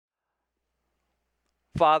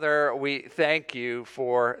Father, we thank you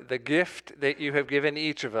for the gift that you have given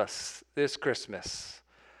each of us this Christmas.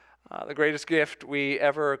 The greatest gift we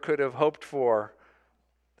ever could have hoped for,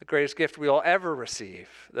 the greatest gift we will ever receive,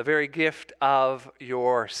 the very gift of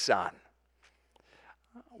your Son.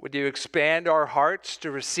 Would you expand our hearts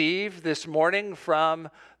to receive this morning from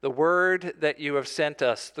the word that you have sent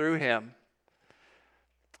us through him?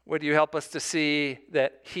 Would you help us to see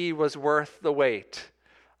that he was worth the wait?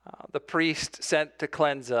 The priest sent to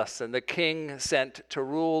cleanse us and the king sent to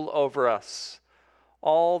rule over us.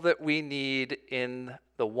 All that we need in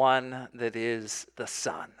the one that is the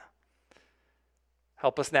Son.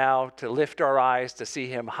 Help us now to lift our eyes to see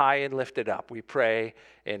him high and lifted up. We pray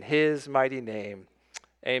in his mighty name.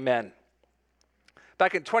 Amen.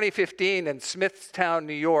 Back in 2015 in Smithstown,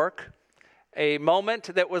 New York, a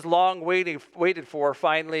moment that was long waited for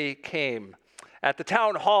finally came. At the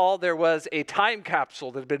town hall, there was a time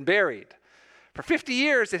capsule that had been buried. For 50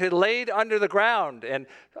 years, it had laid under the ground, and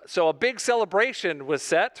so a big celebration was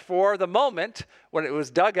set for the moment when it was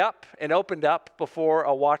dug up and opened up before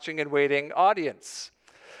a watching and waiting audience.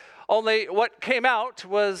 Only what came out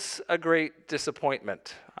was a great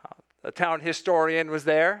disappointment. The town historian was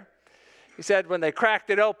there. He said when they cracked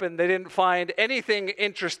it open, they didn't find anything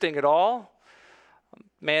interesting at all.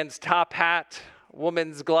 Man's top hat,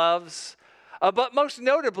 woman's gloves, but most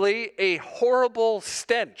notably, a horrible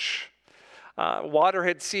stench. Water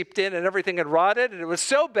had seeped in and everything had rotted, and it was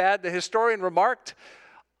so bad, the historian remarked,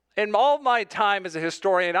 in all my time as a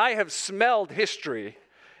historian, I have smelled history,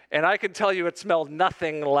 and I can tell you it smelled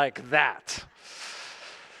nothing like that.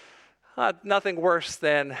 Nothing worse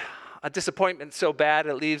than a disappointment so bad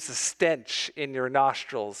it leaves a stench in your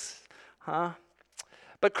nostrils.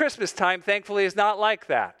 But Christmas time, thankfully, is not like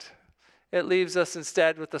that. It leaves us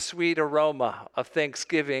instead with the sweet aroma of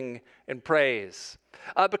thanksgiving and praise.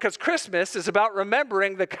 Because Christmas is about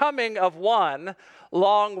remembering the coming of one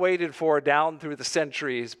long waited for down through the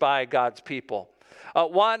centuries by God's people.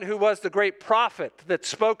 One who was the great prophet that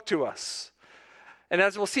spoke to us. And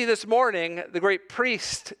as we'll see this morning, the great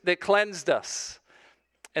priest that cleansed us.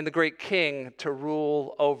 And the great king to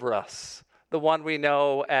rule over us. The one we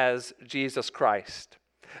know as Jesus Christ.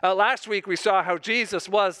 Last week we saw how Jesus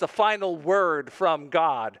was the final word from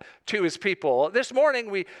God to his people. This morning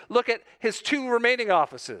we look at his two remaining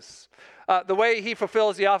offices. The way he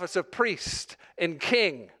fulfills the office of priest and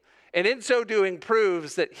king. And in so doing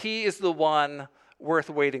proves that he is the one worth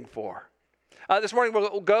waiting for. This morning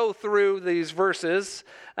we'll go through these verses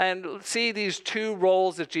and see these two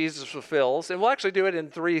roles that Jesus fulfills. And we'll actually do it in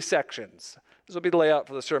three sections. This will be the layout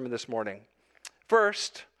for the sermon this morning.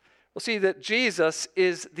 First, we'll see that Jesus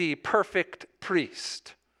is the perfect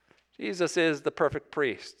priest. Jesus is the perfect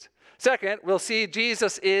priest. Second, we'll see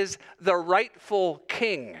Jesus is the rightful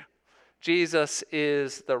king. Jesus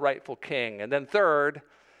is the rightful king. And then third,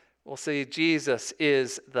 we'll see Jesus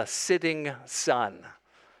is the sitting Son.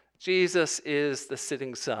 Jesus is the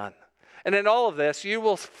sitting Son. And in all of this, you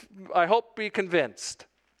will, I hope, be convinced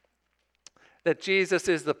that Jesus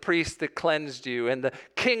is the priest that cleansed you and the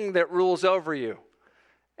king that rules over you.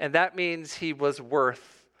 And that means he was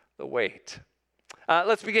worth the wait.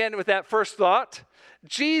 Let's begin with that first thought.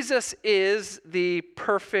 Jesus is the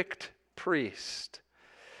perfect priest.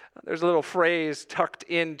 There's a little phrase tucked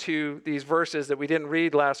into these verses that we didn't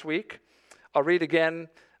read last week. I'll read again,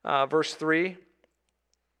 verse 3.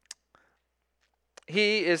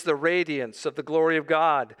 He is the radiance of the glory of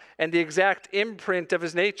God and the exact imprint of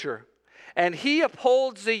his nature. And he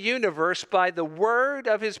upholds the universe by the word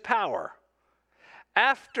of his power,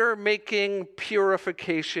 after making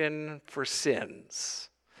purification for sins.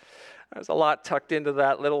 There's a lot tucked into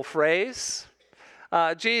that little phrase.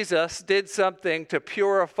 Jesus did something to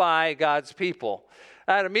purify God's people.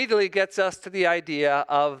 That immediately gets us to the idea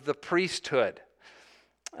of the priesthood.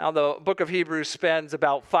 Now, the book of Hebrews spends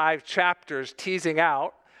about 5 chapters teasing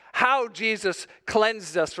out how Jesus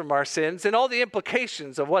cleansed us from our sins and all the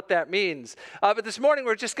implications of what that means. But this morning,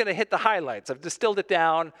 we're just going to hit the highlights. I've distilled it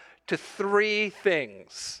down to 3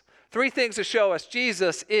 things. 3 things to show us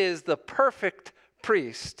Jesus is the perfect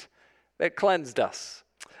priest that cleansed us.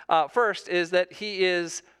 First is that he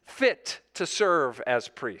is fit to serve as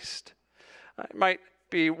priest. You might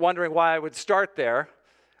be wondering why I would start there.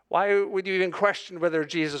 Why would you even question whether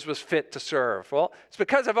Jesus was fit to serve? Well, it's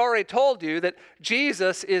because I've already told you that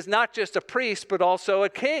Jesus is not just a priest, but also a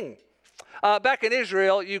king. Back in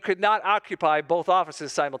Israel, you could not occupy both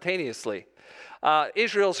offices simultaneously.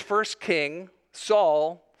 Israel's first king,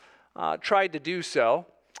 Saul, tried to do so.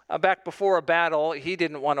 Back before a battle, he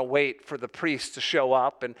didn't want to wait for the priests to show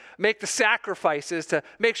up and make the sacrifices to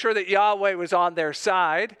make sure that Yahweh was on their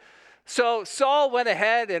side. So Saul went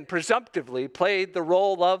ahead and presumptively played the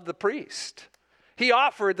role of the priest. He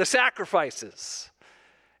offered the sacrifices.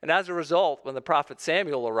 And as a result, when the prophet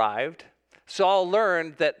Samuel arrived, Saul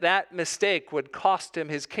learned that that mistake would cost him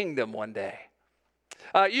his kingdom one day.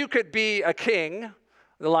 You could be a king,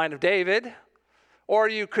 the line of David, or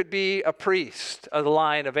you could be a priest of the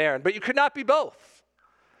line of Aaron, but you could not be both.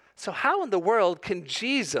 So how in the world can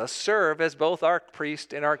Jesus serve as both our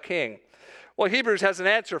priest and our king? Well, Hebrews has an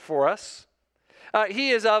answer for us. He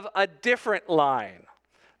is of a different line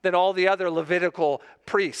than all the other Levitical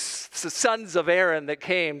priests, the sons of Aaron that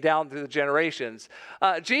came down through the generations.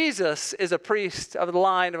 Jesus is a priest of the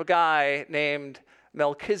line of a guy named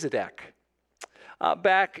Melchizedek.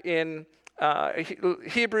 Back in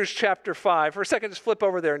Hebrews chapter 5, for a second, just flip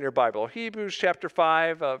over there in your Bible. Hebrews chapter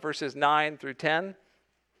 5, verses 9 through 10.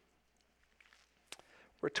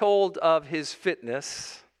 We're told of his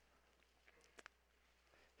fitness.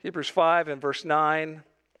 Hebrews 5 and verse 9.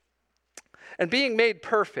 And being made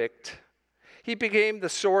perfect, he became the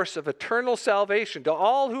source of eternal salvation to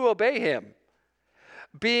all who obey him,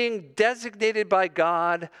 being designated by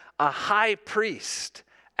God a high priest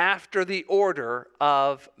after the order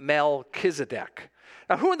of Melchizedek.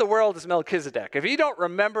 Now, who in the world is Melchizedek? If you don't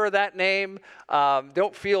remember that name,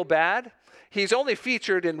 don't feel bad. He's only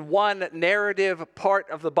featured in one narrative part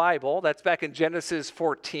of the Bible. That's back in Genesis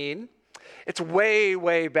 14. It's way,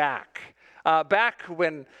 way back. Back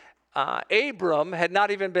when Abram had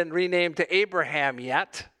not even been renamed to Abraham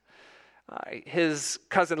yet. His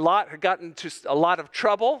cousin Lot had gotten into a lot of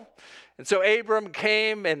trouble. And so Abram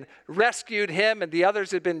came and rescued him, and the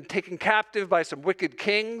others had been taken captive by some wicked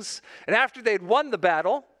kings. And after they'd won the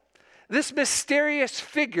battle, this mysterious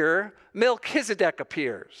figure, Melchizedek,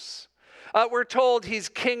 appears. We're told he's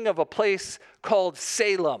king of a place called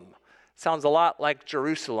Salem. Sounds a lot like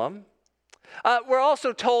Jerusalem. We're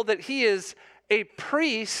also told that he is a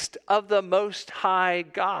priest of the Most High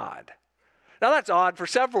God. Now that's odd for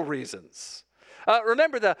several reasons.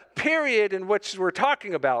 Remember the period in which we're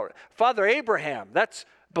talking about. Father Abraham, that's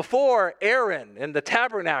before Aaron and the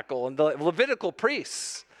tabernacle and the Levitical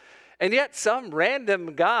priests. And yet some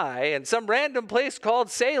random guy in some random place called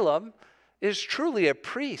Salem is truly a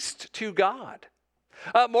priest to God.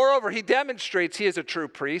 Moreover, he demonstrates he is a true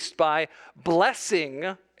priest by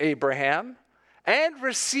blessing Abraham and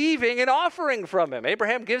receiving an offering from him.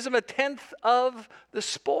 Abraham gives him 1/10 of the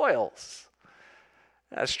spoils.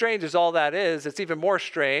 As strange as all that is, it's even more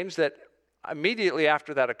strange that immediately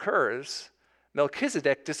after that occurs,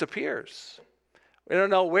 Melchizedek disappears. We don't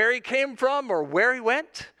know where he came from or where he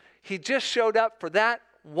went. He just showed up for that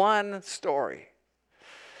one story.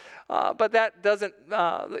 But that doesn't,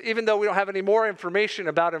 even though we don't have any more information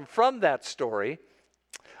about him from that story,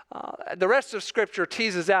 the rest of Scripture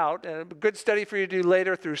teases out, and a good study for you to do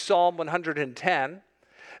later through Psalm 110,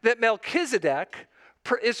 that Melchizedek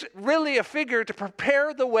is really a figure to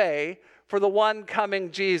prepare the way for the one coming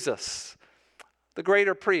Jesus, the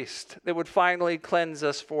greater priest that would finally cleanse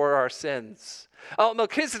us for our sins.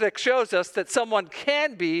 Melchizedek shows us that someone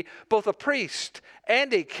can be both a priest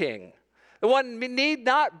and a king. The one need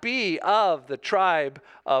not be of the tribe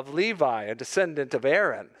of Levi, a descendant of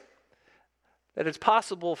Aaron. That it's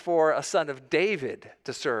possible for a son of David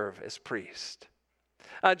to serve as priest.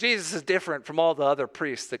 Jesus is different from all the other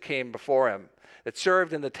priests that came before him, that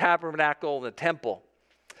served in the tabernacle and the temple.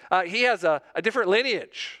 He has a different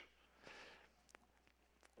lineage.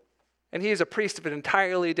 And he is a priest of an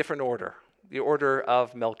entirely different order, the order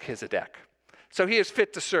of Melchizedek. So he is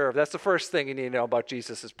fit to serve. That's the first thing you need to know about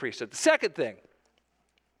Jesus' priesthood. The second thing,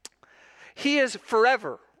 he is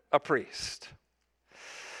forever a priest.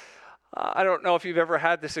 I don't know if you've ever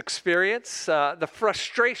had this experience, the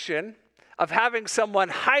frustration of having someone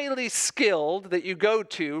highly skilled that you go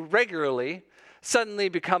to regularly suddenly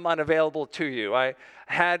become unavailable to you. I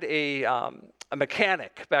had a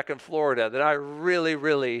mechanic back in Florida that I really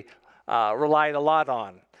relied a lot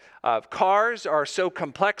on. Cars are so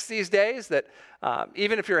complex these days that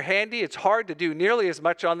even if you're handy, it's hard to do nearly as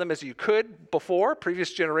much on them as you could before,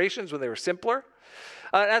 previous generations when they were simpler.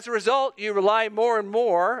 As a result, you rely more and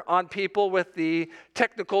more on people with the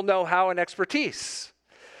technical know-how and expertise.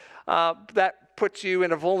 That puts you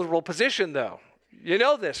in a vulnerable position, though. You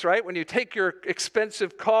know this, right? When you take your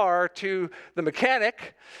expensive car to the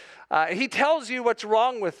mechanic, he tells you what's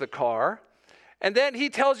wrong with the car, and then he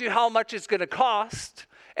tells you how much it's going to cost,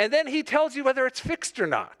 and then he tells you whether it's fixed or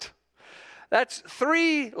not. That's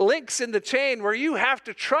 3 links in the chain where you have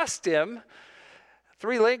to trust him.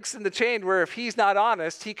 3 links in the chain where if he's not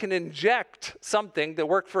honest, he can inject something to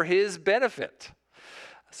work for his benefit.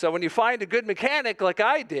 So when you find a good mechanic like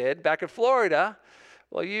I did back in Florida,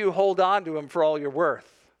 well, you hold on to him for all you're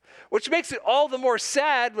worth. Which makes it all the more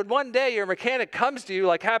sad when one day your mechanic comes to you,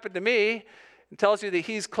 like happened to me, and tells you that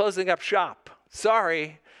he's closing up shop.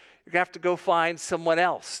 Sorry, you're going to have to go find someone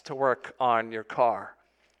else to work on your car.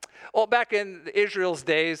 Well, back in Israel's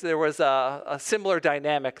days, there was a similar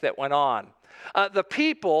dynamic that went on. The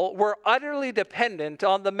people were utterly dependent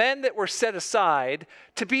on the men that were set aside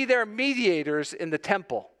to be their mediators in the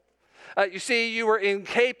temple. You see, you were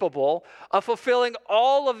incapable of fulfilling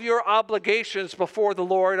all of your obligations before the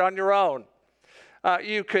Lord on your own.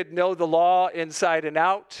 You could know the law inside and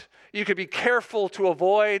out. You could be careful to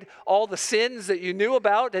avoid all the sins that you knew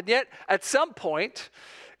about. And yet, at some point,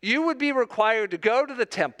 you would be required to go to the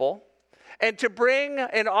temple and to bring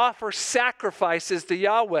and offer sacrifices to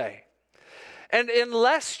Yahweh. And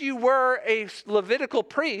unless you were a Levitical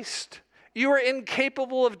priest, you were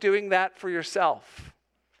incapable of doing that for yourself.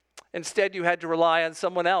 Instead, you had to rely on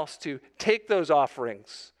someone else to take those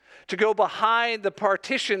offerings, to go behind the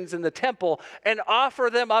partitions in the temple and offer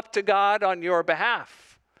them up to God on your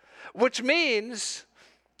behalf, which means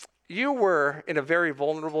you were in a very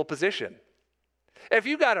vulnerable position. If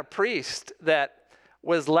you got a priest that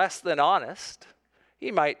was less than honest, he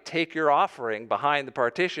might take your offering behind the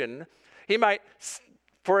partition. He might,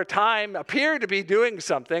 for a time, appear to be doing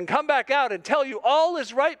something, come back out and tell you all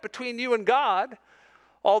is right between you and God.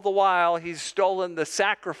 All the while, he's stolen the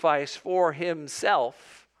sacrifice for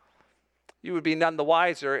himself. You would be none the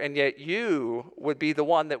wiser, and yet you would be the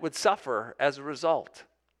one that would suffer as a result.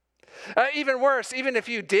 Even worse, even if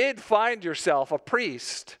you did find yourself a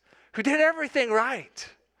priest who did everything right,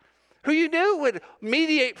 who you knew would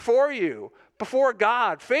mediate for you before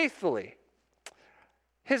God faithfully,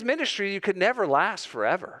 his ministry could never last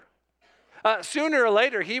forever. Sooner or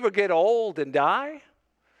later, he would get old and die.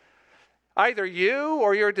 Either you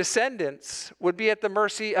or your descendants would be at the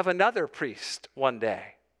mercy of another priest one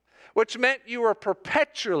day, which meant you were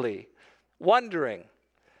perpetually wondering,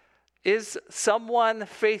 is someone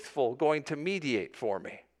faithful going to mediate for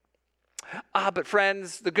me? But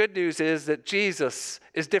friends, the good news is that Jesus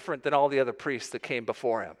is different than all the other priests that came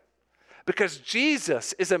before him, because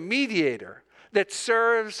Jesus is a mediator that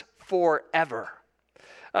serves forever.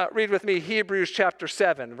 Read with me Hebrews chapter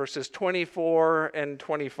 7, verses 24 and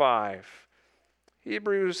 25.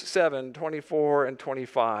 Hebrews 7, 24 and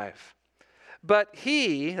 25. But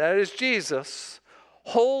he, that is Jesus,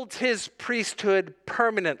 holds his priesthood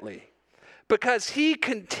permanently because he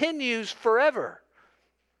continues forever.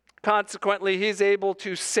 Consequently, he's able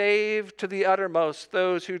to save to the uttermost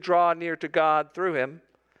those who draw near to God through him,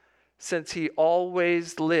 since he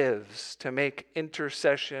always lives to make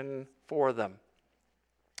intercession for them.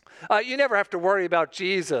 You never have to worry about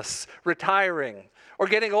Jesus retiring or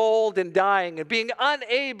getting old and dying and being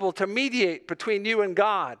unable to mediate between you and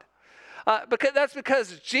God. That's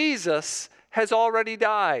because Jesus has already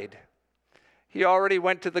died. He already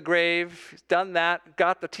went to the grave, he's done that,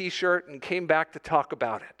 got the t-shirt, and came back to talk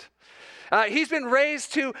about it. He's been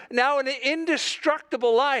raised to now an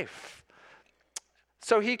indestructible life,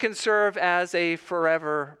 so he can serve as a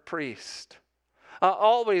forever priest.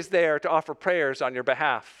 Always there to offer prayers on your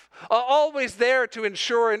behalf. Always there to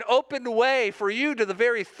ensure an open way for you to the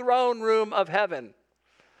very throne room of heaven.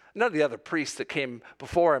 None of the other priests that came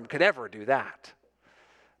before him could ever do that.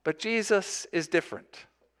 But Jesus is different.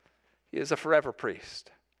 He is a forever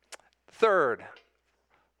priest. Third,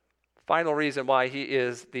 final reason why he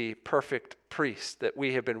is the perfect priest that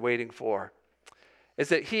we have been waiting for is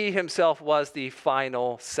that he himself was the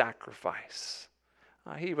final sacrifice.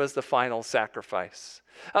 He was the final sacrifice.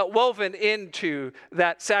 Woven into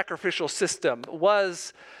that sacrificial system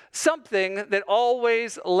was something that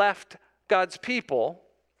always left God's people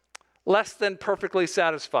less than perfectly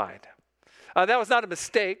satisfied. That was not a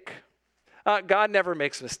mistake. God never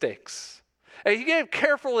makes mistakes. He gave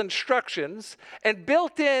careful instructions and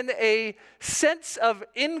built in a sense of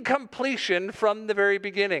incompletion from the very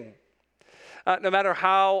beginning. No matter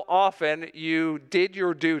how often you did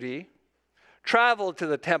your duty, traveled to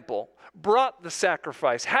the temple, brought the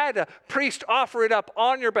sacrifice, had a priest offer it up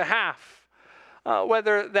on your behalf,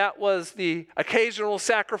 whether that was the occasional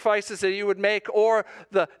sacrifices that you would make or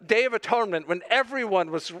the Day of Atonement when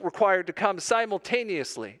everyone was required to come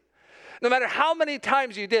simultaneously. No matter how many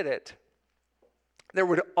times you did it, there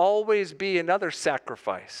would always be another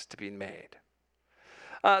sacrifice to be made.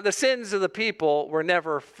 The sins of the people were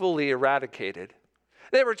never fully eradicated.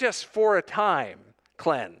 They were just for a time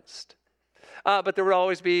cleansed. But there would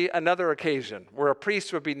always be another occasion where a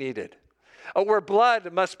priest would be needed, where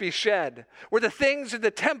blood must be shed, where the things of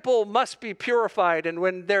the temple must be purified, and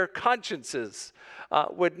when their consciences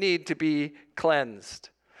would need to be cleansed.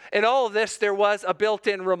 In all of this, there was a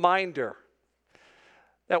built-in reminder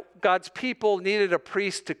that God's people needed a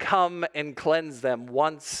priest to come and cleanse them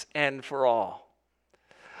once and for all.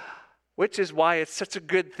 Which is why it's such a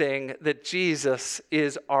good thing that Jesus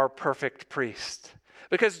is our perfect priest.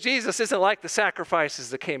 Because Jesus isn't like the sacrifices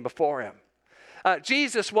that came before him.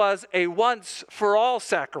 Jesus was a once-for-all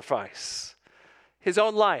sacrifice. His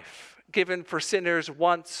own life given for sinners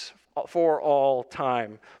once for all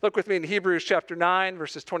time. Look with me in Hebrews chapter 9,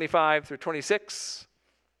 verses 25 through 26.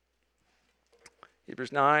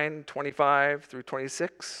 Hebrews 9, 25 through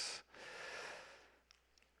 26.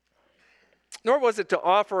 Nor was it to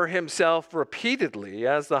offer himself repeatedly,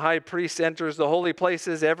 as the high priest enters the holy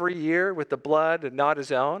places every year with the blood and not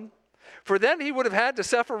his own. For then he would have had to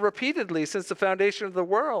suffer repeatedly since the foundation of the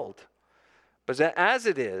world. But as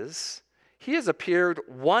it is, he has appeared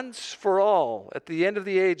once for all at the end of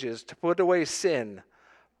the ages to put away sin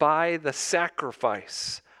by the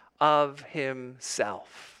sacrifice of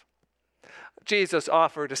himself. Jesus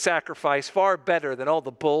offered a sacrifice far better than all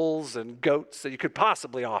the bulls and goats that you could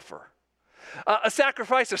possibly offer. A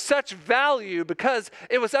sacrifice of such value because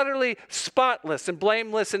it was utterly spotless and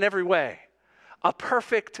blameless in every way. A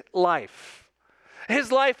perfect life.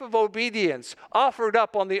 His life of obedience offered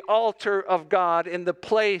up on the altar of God in the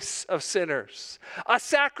place of sinners. A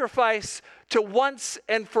sacrifice to once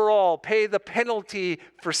and for all pay the penalty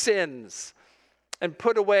for sins and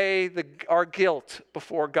put away our guilt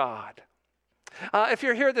before God. If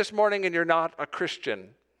you're here this morning and you're not a Christian,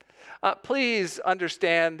 please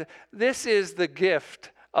understand this is the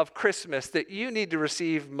gift of Christmas that you need to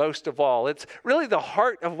receive most of all. It's really the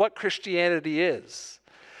heart of what Christianity is.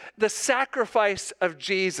 The sacrifice of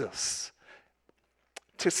Jesus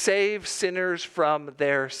to save sinners from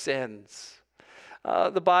their sins.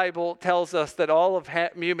 The Bible tells us that all of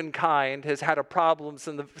humankind has had a problem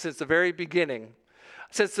since the very beginning.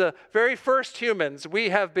 Since the very first humans, we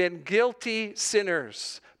have been guilty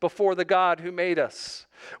sinners before the God who made us.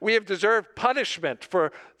 We have deserved punishment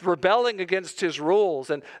for rebelling against his rules,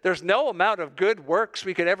 and there's no amount of good works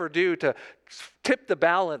we could ever do to tip the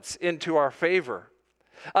balance into our favor.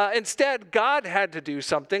 Instead, God had to do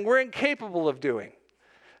something we're incapable of doing,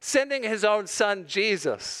 sending his own son,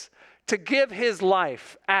 Jesus, to give his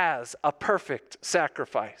life as a perfect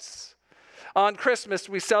sacrifice. On Christmas,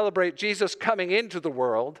 we celebrate Jesus coming into the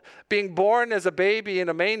world, being born as a baby in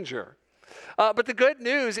a manger. But the good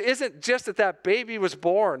news isn't just that baby was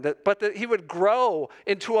born, but that he would grow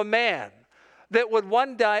into a man that would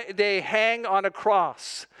one day hang on a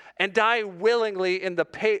cross and die willingly in the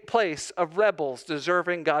place of rebels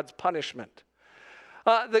deserving God's punishment.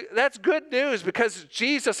 That's good news because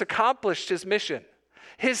Jesus accomplished his mission.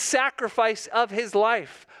 His sacrifice of his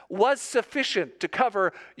life was sufficient to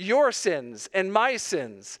cover your sins and my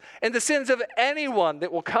sins and the sins of anyone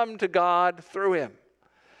that will come to God through him.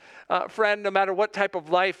 Friend, no matter what type of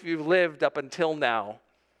life you've lived up until now,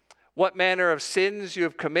 what manner of sins you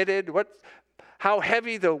have committed, how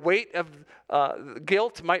heavy the weight of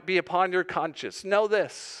guilt might be upon your conscience, know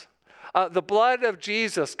this. The blood of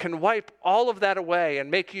Jesus can wipe all of that away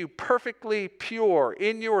and make you perfectly pure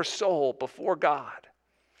in your soul before God.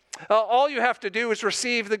 All you have to do is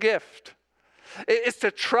receive the gift. It's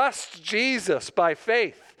to trust Jesus by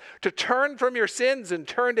faith, to turn from your sins and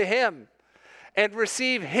turn to him and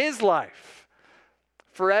receive his life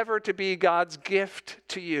forever to be God's gift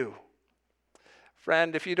to you.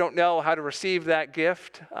 Friend, if you don't know how to receive that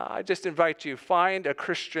gift, I just invite you, find a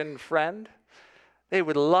Christian friend. They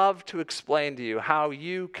would love to explain to you how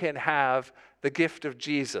you can have the gift of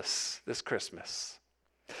Jesus this Christmas.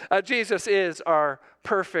 Jesus is our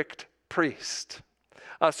perfect priest.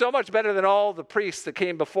 So much better than all the priests that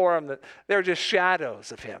came before him, that they're just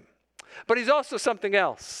shadows of him. But he's also something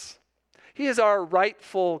else. He is our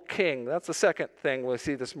rightful king. That's the second thing we'll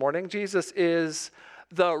see this morning. Jesus is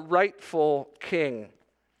the rightful king.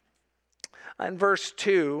 In verse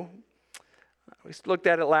 2, we looked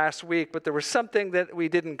at it last week, but there was something that we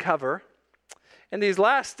didn't cover. In these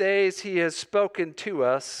last days, he has spoken to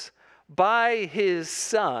us by his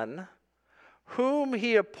Son, whom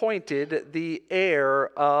he appointed the heir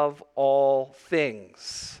of all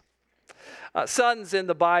things. Sons in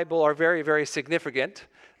the Bible are very, very significant.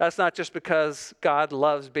 That's not just because God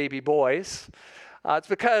loves baby boys. It's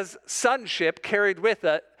because sonship carried with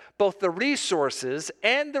it both the resources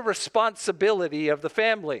and the responsibility of the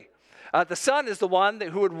family. The son is the one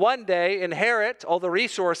who would one day inherit all the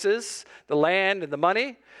resources, the land and the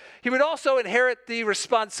money. He would also inherit the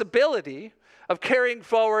responsibility of carrying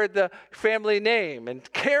forward the family name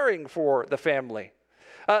and caring for the family.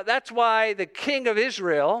 That's why the king of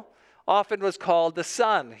Israel often was called the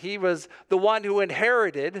son. He was the one who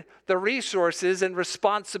inherited the resources and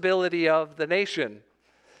responsibility of the nation.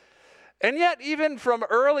 And yet, even from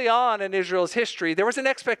early on in Israel's history, there was an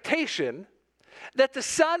expectation that the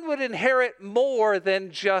son would inherit more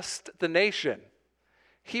than just the nation.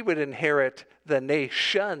 He would inherit the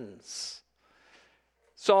nations.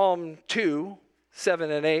 Psalm 2,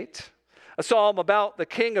 7 and 8, a psalm about the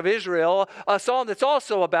king of Israel, a psalm that's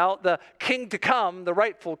also about the king to come, the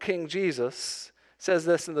rightful King Jesus, says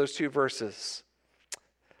this in those two verses.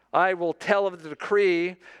 I will tell of the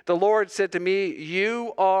decree. The Lord said to me,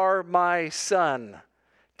 you are my son.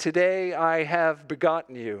 Today I have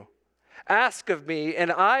begotten you. Ask of me,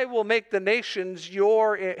 and I will make the nations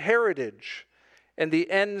your heritage, and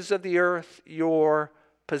the ends of the earth your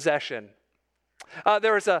possession.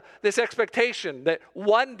 There was this expectation that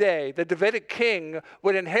one day the Davidic king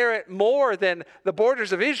would inherit more than the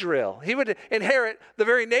borders of Israel. He would inherit the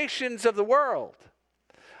very nations of the world.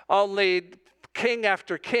 Only king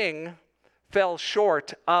after king fell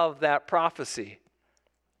short of that prophecy.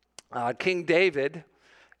 King David,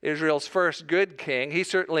 Israel's first good king, he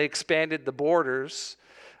certainly expanded the borders.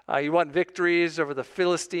 He won victories over the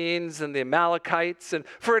Philistines and the Amalekites. And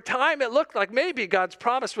for a time, it looked like maybe God's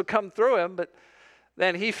promise would come through him, but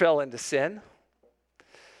then he fell into sin.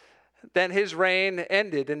 Then his reign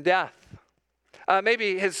ended in death.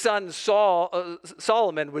 Maybe his son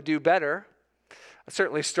Solomon would do better.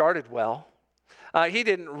 Certainly started well. He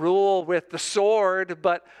didn't rule with the sword,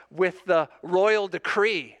 but with the royal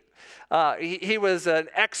decree. He was an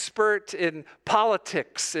expert in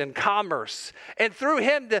politics and commerce. And through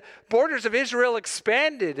him, the borders of Israel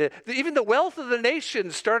expanded. Even the wealth of the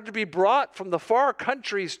nations started to be brought from the far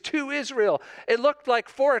countries to Israel. It looked like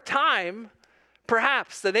for a time,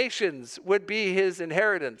 perhaps the nations would be his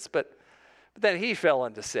inheritance. But then he fell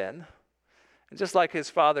into sin. And just like his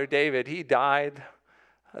father David, he died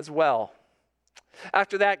as well.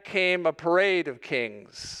 After that came a parade of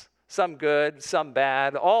kings. Some good, some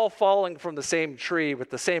bad, all falling from the same tree with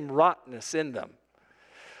the same rottenness in them.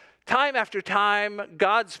 Time after time,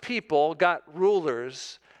 God's people got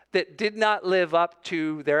rulers that did not live up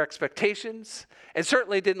to their expectations and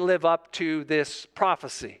certainly didn't live up to this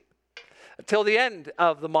prophecy until the end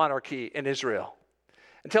of the monarchy in Israel,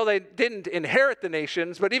 until they didn't inherit the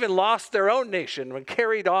nations, but even lost their own nation when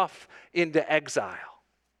carried off into exile.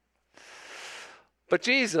 But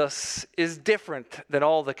Jesus is different than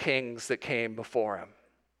all the kings that came before him.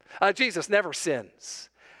 Jesus never sins.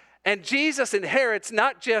 And Jesus inherits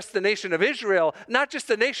not just the nation of Israel, not just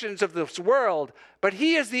the nations of this world, but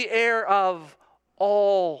he is the heir of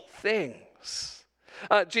all things.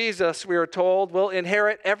 Jesus, we are told, will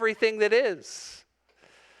inherit everything that is.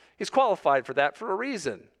 He's qualified for that for a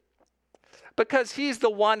reason. Because he's the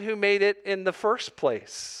one who made it in the first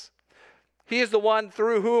place. He is the one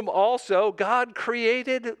through whom also God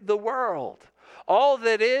created the world. All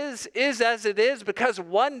that is as it is because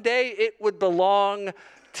one day it would belong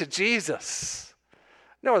to Jesus.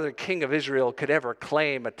 No other king of Israel could ever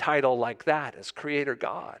claim a title like that as Creator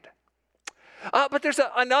God. But there's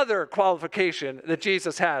another qualification that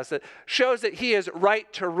Jesus has that shows that he is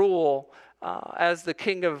right to rule as the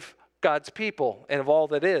king of God's people and of all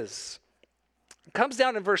that is. It comes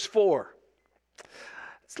down in verse 4.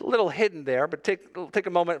 It's a little hidden there, but take a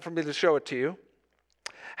moment for me to show it to you.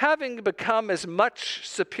 Having become as much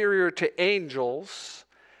superior to angels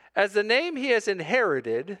as the name he has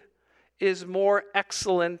inherited is more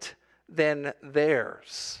excellent than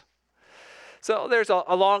theirs. So there's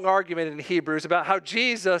a long argument in Hebrews about how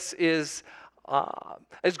Jesus is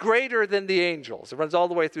greater than the angels. It runs all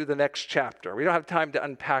the way through the next chapter. We don't have time to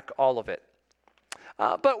unpack all of it.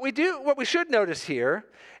 But what we should notice here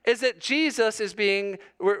is that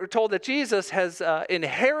we're told that Jesus has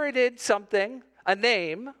inherited something, a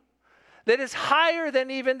name, that is higher than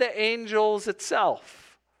even the angels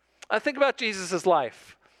itself. Think about Jesus'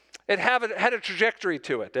 life. It had a trajectory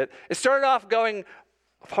to it. It started off going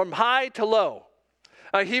from high to low.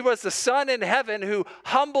 He was the Son in heaven who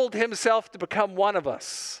humbled himself to become one of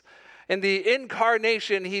us. In the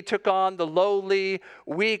incarnation, he took on the lowly,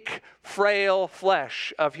 weak, frail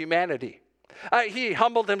flesh of humanity. He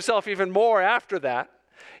humbled himself even more after that.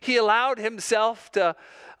 He allowed himself to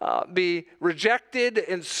be rejected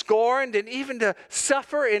and scorned and even to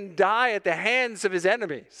suffer and die at the hands of his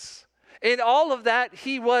enemies. In all of that,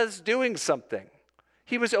 he was doing something.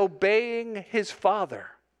 He was obeying his Father.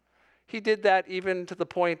 He did that even to the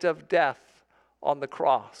point of death on the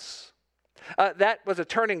cross. That was a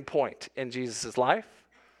turning point in Jesus' life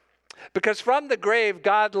because from the grave,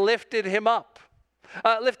 God lifted him up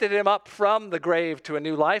from the grave to a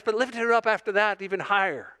new life, but lifted him up after that even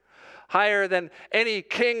higher, higher than any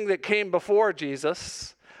king that came before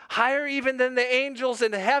Jesus, higher even than the angels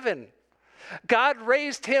in heaven. God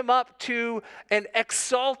raised him up to an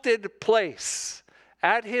exalted place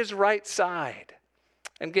at his right side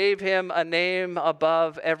and gave him a name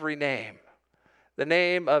above every name, the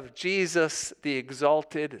name of Jesus, the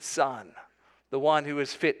exalted Son, the one who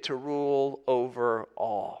is fit to rule over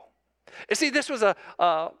all. You see, this was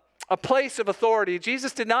a place of authority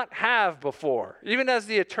Jesus did not have before, even as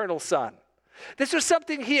the eternal Son. This was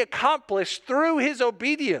something he accomplished through his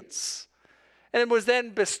obedience and was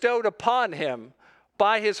then bestowed upon him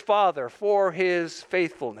by his Father for his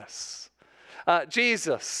faithfulness.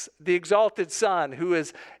 Jesus, the exalted Son, who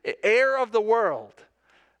is heir of the world,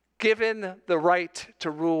 given the right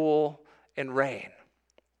to rule and reign.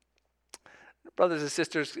 Brothers and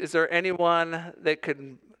sisters, is there anyone that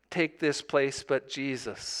could take this place but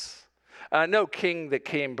Jesus? No king that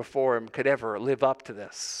came before him could ever live up to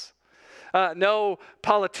this. No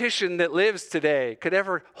politician that lives today could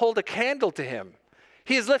ever hold a candle to him.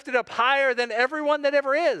 He is lifted up higher than everyone that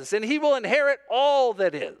ever is, and he will inherit all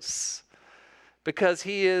that is because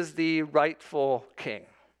he is the rightful king.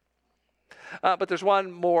 But there's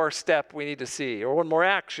one more step we need to see, or one more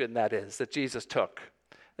action, that is, that Jesus took.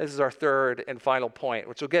 This is our third and final point,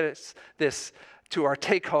 which will get us this to our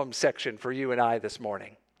take-home section for you and I this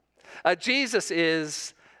morning. Jesus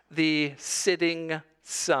is the sitting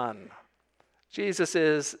Son. Jesus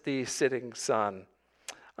is the sitting Son.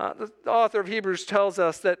 The author of Hebrews tells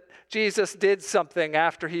us that Jesus did something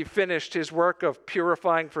after he finished his work of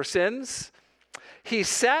purifying for sins. He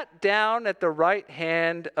sat down at the right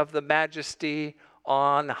hand of the Majesty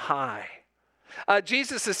on high.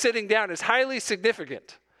 Jesus' sitting down is highly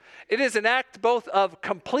significant. It is an act both of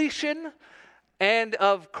completion and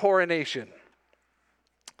of coronation.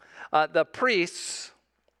 The priests,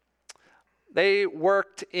 they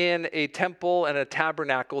worked in a temple and a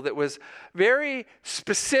tabernacle that was very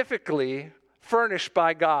specifically furnished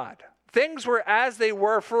by God. Things were as they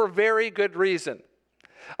were for a very good reason.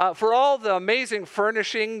 For all the amazing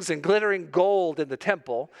furnishings and glittering gold in the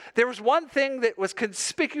temple, there was one thing that was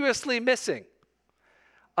conspicuously missing: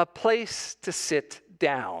 a place to sit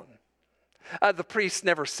down. The priests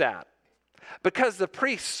never sat because the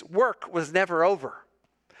priest's work was never over.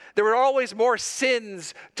 There were always more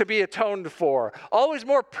sins to be atoned for, always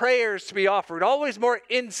more prayers to be offered, always more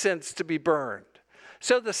incense to be burned.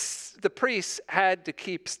 So the priests had to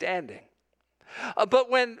keep standing. But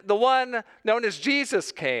when the one known as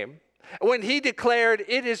Jesus came, when he declared,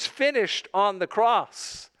 "It is finished" on the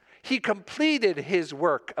cross, he completed his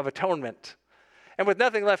work of atonement. And with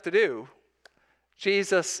nothing left to do,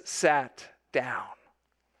 Jesus sat down.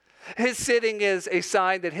 His sitting is a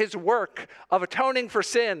sign that his work of atoning for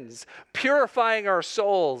sins, purifying our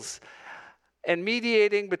souls, and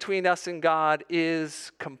mediating between us and God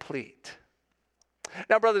is complete.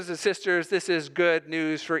 Now, brothers and sisters, this is good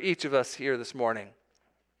news for each of us here this morning.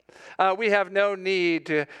 We have no need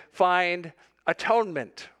to find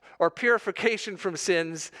atonement or purification from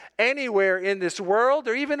sins anywhere in this world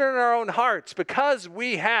or even in our own hearts, because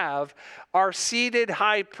we have our seated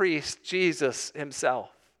high priest, Jesus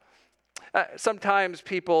himself. Sometimes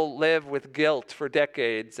people live with guilt for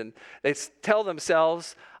decades, and they tell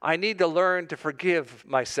themselves, "I need to learn to forgive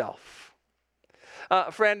myself."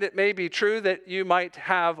 Friend, it may be true that you might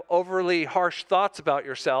have overly harsh thoughts about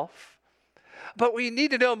yourself, but we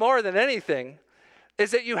need to know more than anything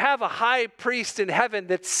is that you have a high priest in heaven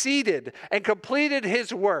that's seated and completed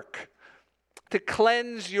his work to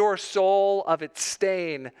cleanse your soul of its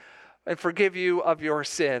stain and forgive you of your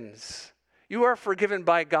sins. You are forgiven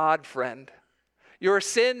by God, friend. Your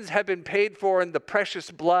sins have been paid for in the precious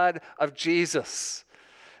blood of Jesus.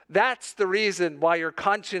 That's the reason why your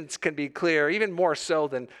conscience can be clear, even more so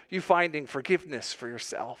than you finding forgiveness for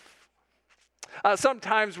yourself.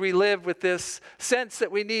 Sometimes we live with this sense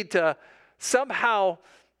that we need to somehow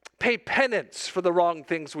pay penance for the wrong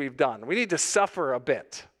things we've done. We need to suffer a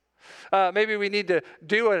bit. Maybe we need to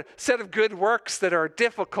do a set of good works that are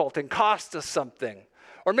difficult and cost us something.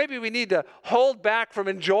 Or maybe we need to hold back from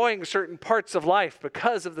enjoying certain parts of life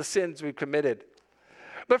because of the sins we've committed.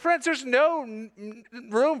 But friends, there's no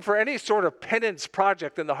room for any sort of penance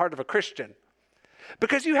project in the heart of a Christian,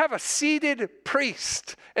 because you have a seated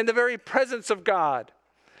priest in the very presence of God.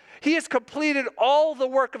 He has completed all the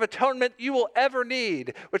work of atonement you will ever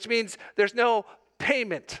need, which means there's no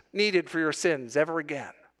payment needed for your sins ever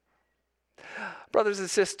again. Brothers and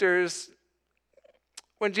sisters,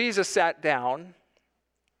 when Jesus sat down,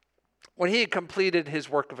 when he had completed his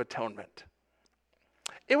work of atonement,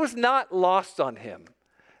 it was not lost on him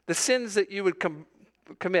the sins that you would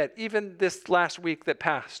commit, even this last week that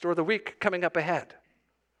passed or the week coming up ahead.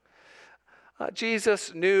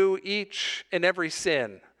 Jesus knew each and every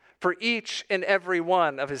sin for each and every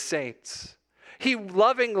one of his saints. He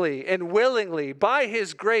lovingly and willingly, by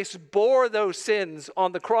his grace, bore those sins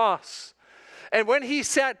on the cross. And when he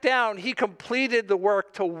sat down, he completed the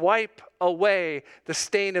work to wipe away the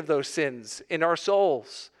stain of those sins in our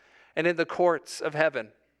souls and in the courts of heaven.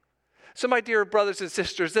 So, my dear brothers and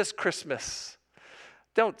sisters, this Christmas,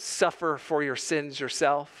 don't suffer for your sins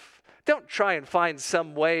yourself. Don't try and find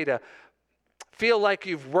some way to feel like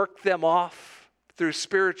you've worked them off through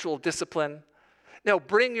spiritual discipline. No,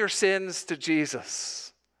 bring your sins to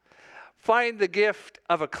Jesus. Find the gift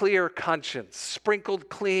of a clear conscience, sprinkled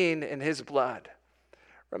clean in his blood.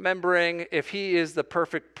 Remembering if he is the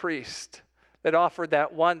perfect priest that offered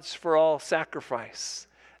that once for all sacrifice,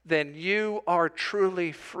 then you are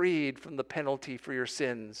truly freed from the penalty for your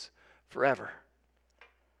sins forever.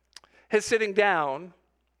 His sitting down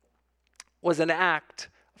was an act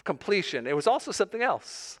of completion. It was also something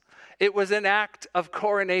else. It was an act of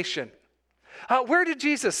coronation. Where did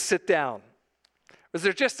Jesus sit down? Was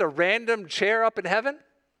there just a random chair up in heaven?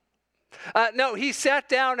 No, he sat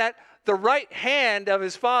down at the right hand of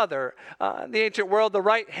his Father. In the ancient world, the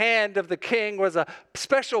right hand of the king was a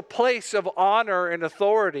special place of honor and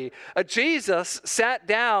authority. Jesus sat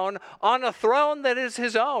down on a throne that is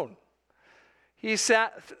his own. He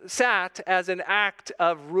sat as an act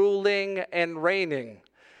of ruling and reigning,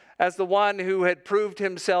 as the one who had proved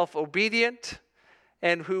himself obedient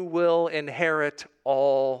and who will inherit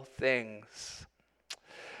all things.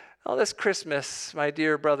 Well, this Christmas, my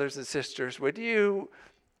dear brothers and sisters, would you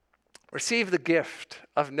receive the gift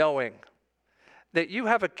of knowing that you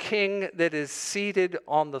have a king that is seated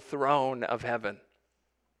on the throne of heaven?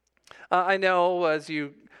 I know as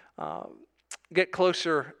you get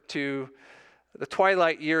closer to the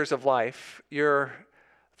twilight years of life, your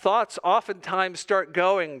thoughts oftentimes start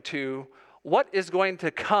going to what is going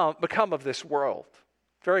to become of this world.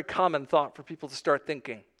 Very common thought for people to start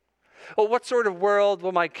thinking. Well, what sort of world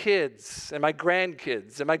will my kids and my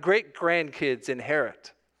grandkids and my great-grandkids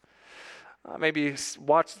inherit? Maybe you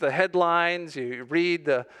watch the headlines, you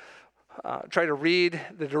try to read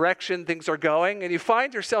the direction things are going, and you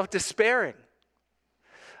find yourself despairing.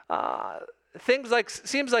 Seems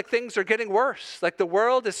like things are getting worse, like the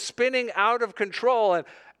world is spinning out of control,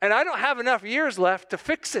 and I don't have enough years left to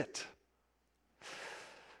fix it.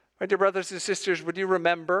 My dear brothers and sisters, would you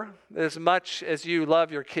remember that as much as you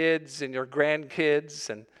love your kids and your grandkids,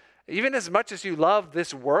 and even as much as you love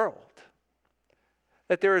this world,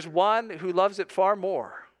 that there is one who loves it far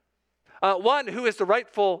more. One who is the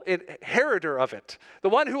rightful inheritor of it. The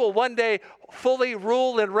one who will one day fully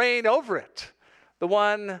rule and reign over it. The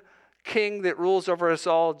one king that rules over us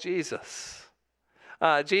all, Jesus.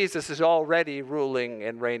 Jesus is already ruling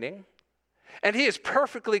and reigning. And he is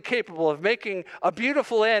perfectly capable of making a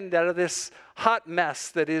beautiful end out of this hot mess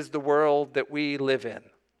that is the world that we live in.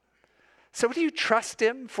 So do you trust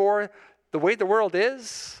him for the way the world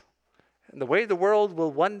is and the way the world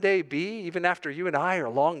will one day be, even after you and I are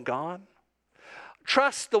long gone?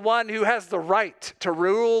 Trust the one who has the right to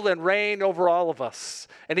rule and reign over all of us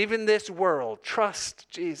and even this world. Trust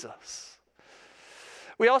Jesus.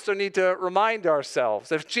 We also need to remind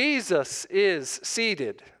ourselves, if Jesus is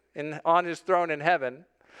seated on his throne in heaven,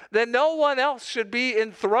 then no one else should be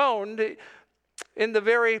enthroned in the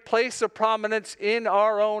very place of prominence in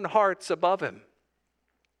our own hearts above him.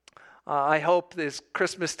 I hope this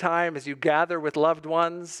Christmas time, as you gather with loved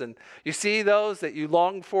ones and you see those that you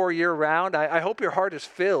long for year round, I hope your heart is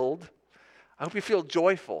filled. I hope you feel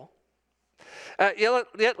joyful.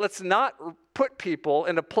 Yet let's not put people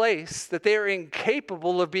in a place that they are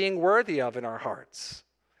incapable of being worthy of in our hearts.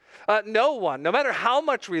 No one, no matter how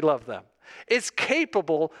much we love them, is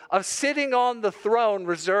capable of sitting on the throne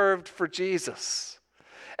reserved for Jesus.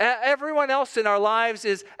 Everyone else in our lives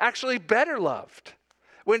is actually better loved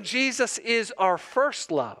when Jesus is our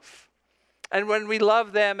first love and when we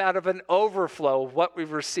love them out of an overflow of what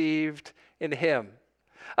we've received in him.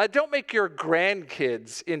 Don't make your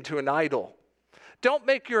grandkids into an idol. Don't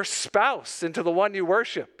make your spouse into the one you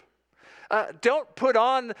worship. Don't put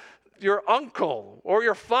on your uncle or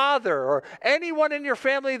your father or anyone in your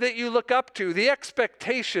family that you look up to, the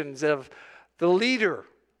expectations of the leader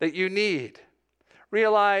that you need.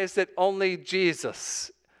 Realize that only Jesus,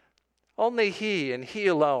 only he and he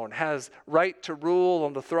alone has right to rule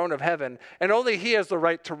on the throne of heaven, and only he has the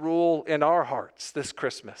right to rule in our hearts this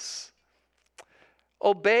Christmas.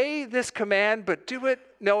 Obey this command, but do it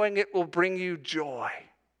knowing it will bring you joy.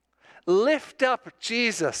 Lift up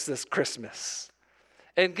Jesus this Christmas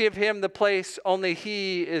and give him the place only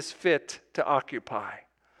he is fit to occupy,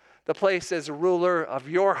 the place as ruler of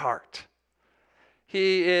your heart.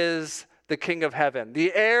 He is the King of heaven,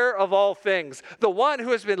 the heir of all things, the one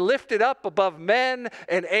who has been lifted up above men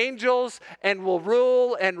and angels and will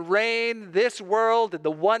rule and reign this world and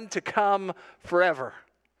the one to come forever.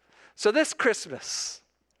 So this Christmas,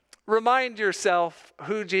 remind yourself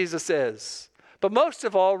who Jesus is. But most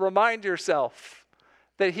of all, remind yourself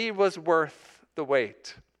that he was worth the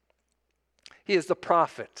wait. He is the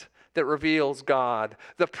prophet that reveals God,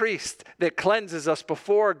 the priest that cleanses us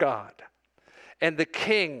before God, and the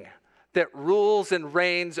king that rules and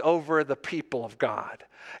reigns over the people of God.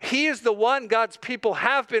 He is the one God's people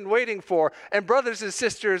have been waiting for. And brothers and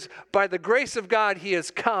sisters, by the grace of God, he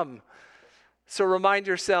has come. So remind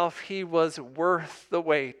yourself he was worth the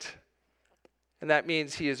wait. And that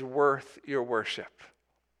means he is worth your worship.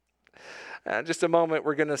 In just a moment,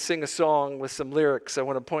 we're going to sing a song with some lyrics I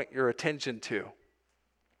want to point your attention to.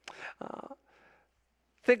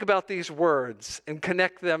 Think about these words and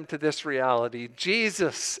connect them to this reality.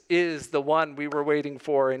 Jesus is the one we were waiting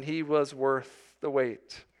for, and he was worth the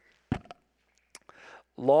wait.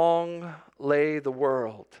 Long lay the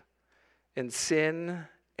world in sin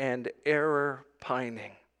and error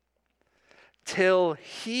pining, till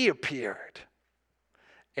he appeared,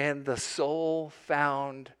 and the soul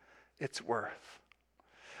found its worth.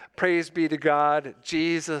 Praise be to God,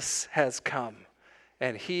 Jesus has come,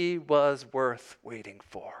 and he was worth waiting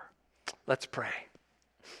for. Let's pray.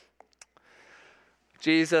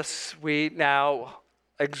 Jesus, we now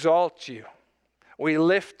exalt you. We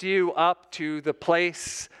lift you up to the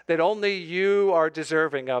place that only you are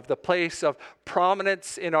deserving of, the place of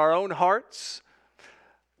prominence in our own hearts,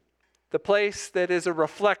 the place that is a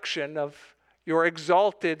reflection of your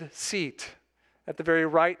exalted seat at the very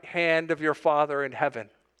right hand of your Father in heaven.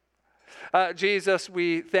 Jesus,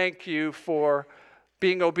 we thank you for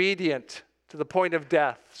being obedient to the point of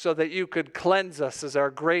death so that you could cleanse us as our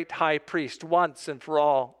great high priest once and for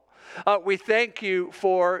all. We thank you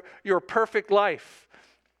for your perfect life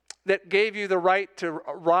that gave you the right to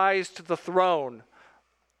rise to the throne,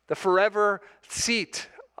 the forever seat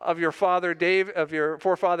of your forefather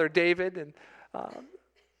David, and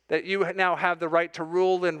that you now have the right to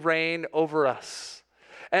rule and reign over us.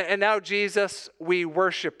 And now, Jesus, we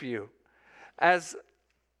worship you as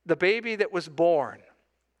the baby that was born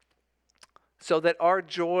so that our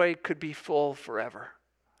joy could be full forever.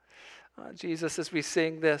 Jesus, as we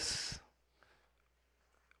sing this,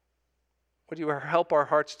 would you help our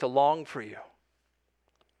hearts to long for you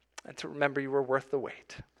and to remember you were worth the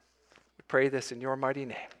wait. We pray this in your mighty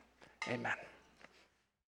name. Amen.